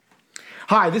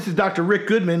Hi, this is Dr. Rick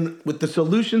Goodman with the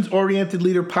Solutions Oriented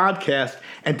Leader podcast,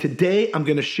 and today I'm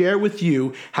going to share with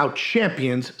you how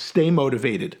champions stay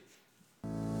motivated.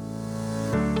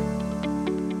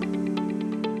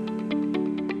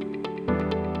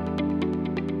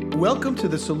 Welcome to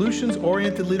the Solutions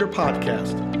Oriented Leader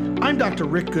podcast. I'm Dr.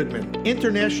 Rick Goodman,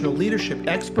 international leadership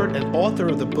expert and author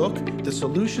of the book, The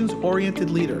Solutions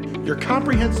Oriented Leader, your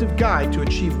comprehensive guide to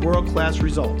achieve world-class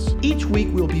results. Each week,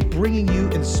 we'll be bringing you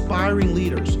inspiring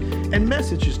leaders and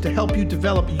messages to help you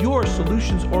develop your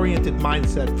solutions-oriented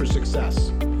mindset for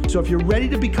success. So if you're ready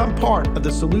to become part of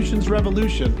the solutions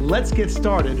revolution, let's get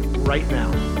started right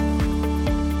now.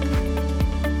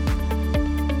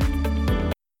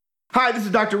 Hi, this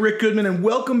is Dr. Rick Goodman, and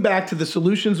welcome back to the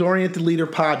Solutions Oriented Leader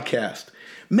podcast.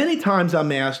 Many times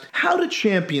I'm asked, how do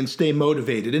champions stay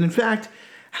motivated? And in fact,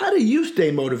 how do you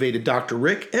stay motivated, Dr.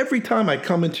 Rick? Every time I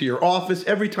come into your office,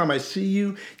 every time I see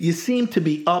you, you seem to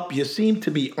be up, you seem to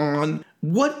be on.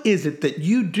 What is it that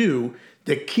you do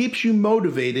that keeps you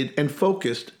motivated and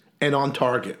focused and on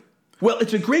target? Well,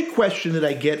 it's a great question that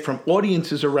I get from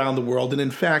audiences around the world, and in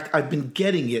fact, I've been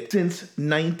getting it since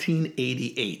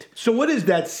 1988. So what is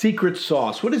that secret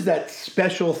sauce? What is that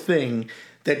special thing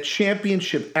that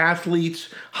championship athletes,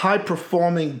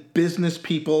 high-performing business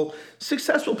people,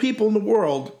 successful people in the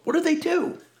world, what do they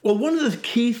do? Well, one of the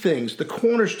key things, the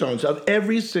cornerstones of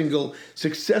every single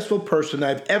successful person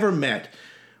I've ever met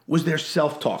was their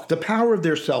self-talk, the power of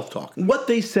their self-talk, what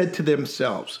they said to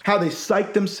themselves, how they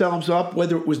psyched themselves up,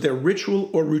 whether it was their ritual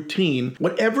or routine,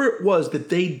 whatever it was that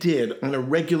they did on a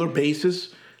regular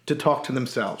basis to talk to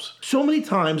themselves. So many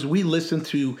times we listen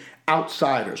to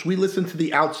outsiders. We listen to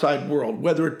the outside world,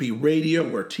 whether it be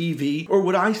radio or TV, or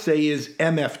what I say is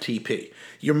MFTP,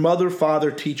 your mother,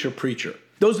 father, teacher, preacher.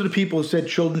 Those are the people who said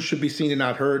children should be seen and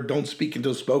not heard, don't speak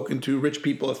until spoken to, rich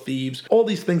people are thieves, all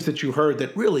these things that you heard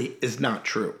that really is not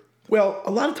true. Well,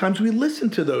 a lot of times we listen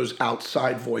to those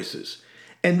outside voices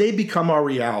and they become our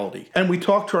reality. And we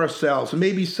talk to ourselves, and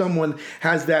maybe someone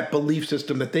has that belief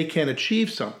system that they can't achieve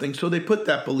something, so they put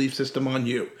that belief system on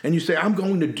you. And you say, I'm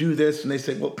going to do this, and they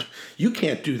say, well, you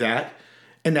can't do that.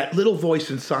 And that little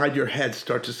voice inside your head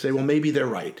starts to say, well, maybe they're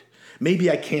right. Maybe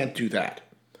I can't do that.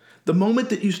 The moment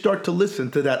that you start to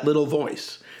listen to that little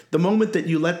voice, the moment that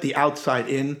you let the outside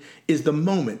in is the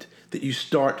moment that you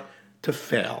start to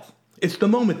fail. It's the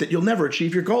moment that you'll never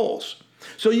achieve your goals.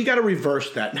 So you got to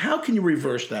reverse that. And how can you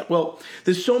reverse that? Well,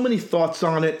 there's so many thoughts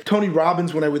on it. Tony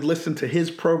Robbins, when I would listen to his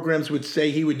programs, would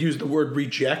say he would use the word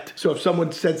reject. So if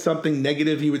someone said something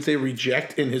negative, he would say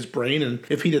reject in his brain. And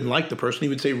if he didn't like the person, he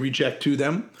would say reject to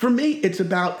them. For me, it's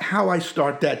about how I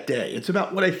start that day. It's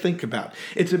about what I think about.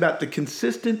 It's about the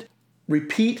consistent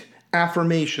repeat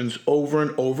affirmations over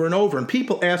and over and over. And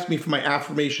people ask me for my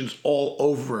affirmations all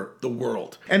over the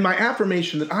world. And my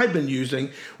affirmation that I've been using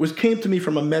came to me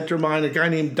from a mentor of mine, a guy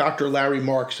named Dr. Larry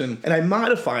Markson. And I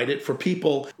modified it for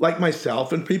people like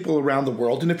myself and people around the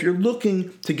world. And if you're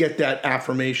looking to get that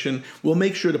affirmation, we'll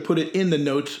make sure to put it in the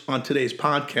notes on today's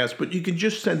podcast. But you can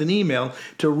just send an email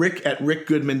to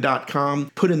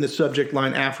rick@rickgoodman.com, put in the subject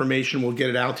line affirmation, we'll get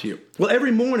it out to you. Well,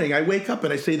 every morning I wake up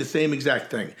and I say the same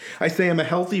exact thing. I say I'm a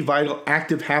healthy, vital,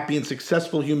 active, happy, and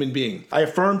successful human being. I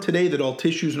affirm today that all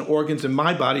tissues and organs in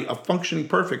my body are functioning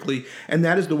perfectly, and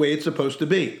that is the way it's supposed to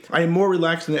be. I am more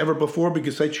relaxed than ever before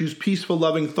because I choose peaceful,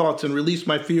 loving thoughts and release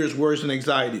my fears, worries, and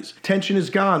anxieties. Tension is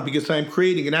gone because I am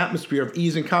creating an atmosphere of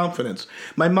ease and confidence.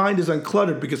 My mind is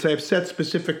uncluttered because I have set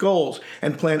specific goals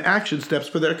and planned action steps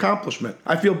for their accomplishment.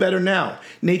 I feel better now.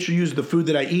 Nature uses the food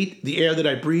that I eat, the air that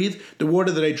I breathe, the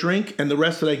water that I drink, and the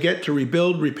rest that I get to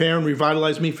rebuild, repair, and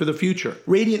revitalize me for the future.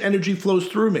 Radiant energy flows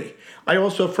through me. I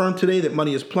also affirm today that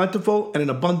money is plentiful and an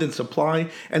abundant supply,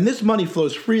 and this money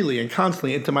flows freely and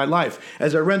constantly into my life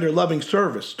as I render loving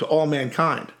service to all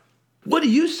mankind. What do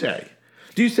you say?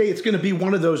 Do you say it's going to be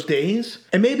one of those days?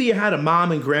 And maybe you had a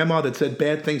mom and grandma that said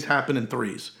bad things happen in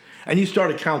threes. And you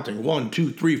started counting 1,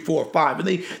 2, 3, 4, 5, and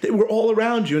they were all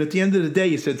around you. And at the end of the day,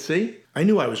 you said, see, I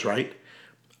knew I was right.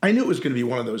 I knew it was going to be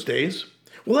one of those days.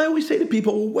 Well, I always say to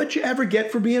people, well, what'd you ever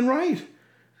get for being right?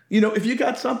 You know, if you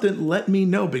got something, let me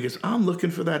know because I'm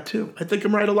looking for that too. I think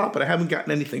I'm right a lot, but I haven't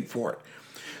gotten anything for it.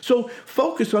 So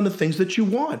focus on the things that you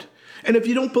want. And if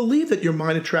you don't believe that your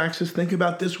mind attracts us, think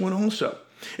about this one also.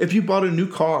 If you bought a new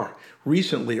car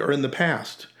recently or in the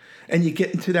past, and you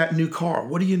get into that new car,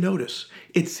 what do you notice?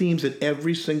 It seems that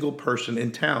every single person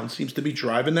in town seems to be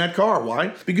driving that car.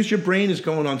 Why? Because your brain is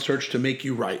going on search to make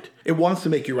you right. It wants to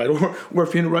make you right. Or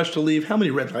if you're in a rush to leave, how many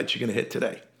red lights are you going to hit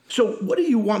today? So what do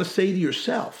you want to say to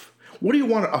yourself? What do you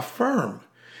want to affirm?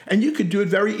 And you could do it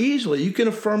very easily. You can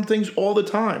affirm things all the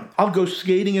time. I'll go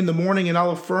skating in the morning and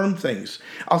I'll affirm things.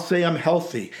 I'll say I'm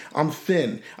healthy, I'm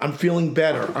thin, I'm feeling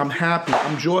better, I'm happy,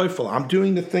 I'm joyful, I'm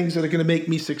doing the things that are going to make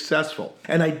me successful.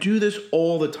 And I do this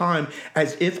all the time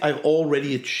as if I've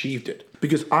already achieved it.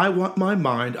 Because I want my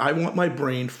mind, I want my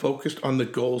brain focused on the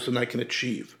goals that I can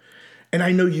achieve. And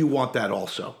I know you want that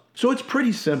also. So it's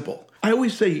pretty simple. I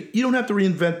always say you don't have to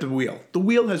reinvent the wheel. The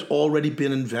wheel has already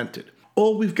been invented.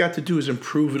 All we've got to do is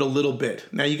improve it a little bit.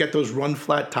 Now you got those run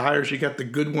flat tires, you got the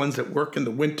good ones that work in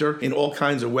the winter in all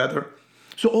kinds of weather.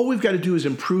 So all we've got to do is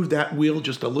improve that wheel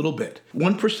just a little bit.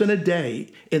 1% a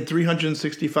day in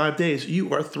 365 days,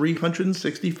 you are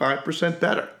 365%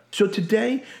 better. So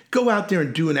today, go out there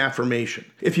and do an affirmation.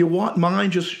 If you want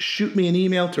mine, just shoot me an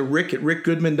email to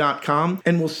rick@rickgoodman.com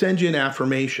and we'll send you an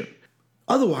affirmation.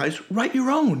 Otherwise, write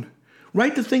your own.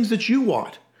 Write the things that you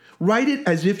want. Write it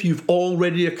as if you've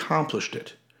already accomplished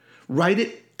it. Write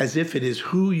it as if it is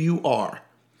who you are.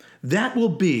 That will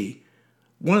be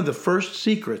one of the first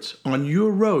secrets on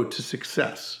your road to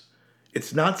success.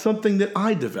 It's not something that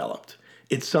I developed.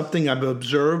 It's something I've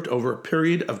observed over a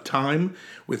period of time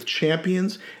with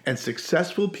champions and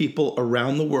successful people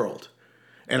around the world.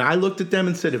 And I looked at them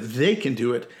and said, if they can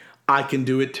do it, I can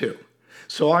do it too.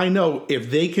 So I know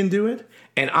if they can do it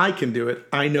and I can do it,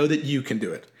 I know that you can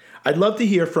do it. I'd love to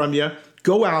hear from you.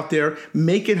 Go out there,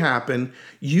 make it happen.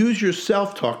 Use your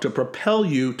self-talk to propel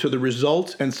you to the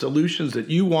results and solutions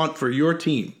that you want for your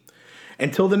team.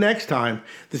 Until the next time,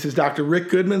 this is Dr. Rick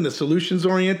Goodman, the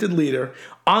Solutions-Oriented Leader,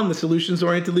 on the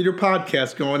Solutions-Oriented Leader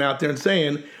podcast, going out there and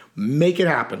saying, make it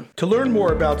happen. To learn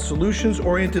more about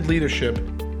solutions-oriented leadership,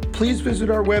 please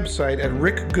visit our website at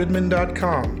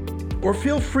rickgoodman.com, or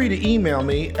feel free to email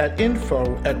me at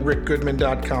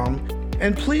info@rickgoodman.com.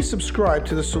 And please subscribe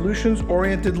to the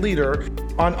Solutions-Oriented Leader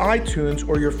on iTunes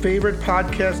or your favorite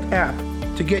podcast app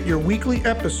to get your weekly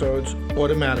episodes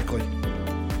automatically.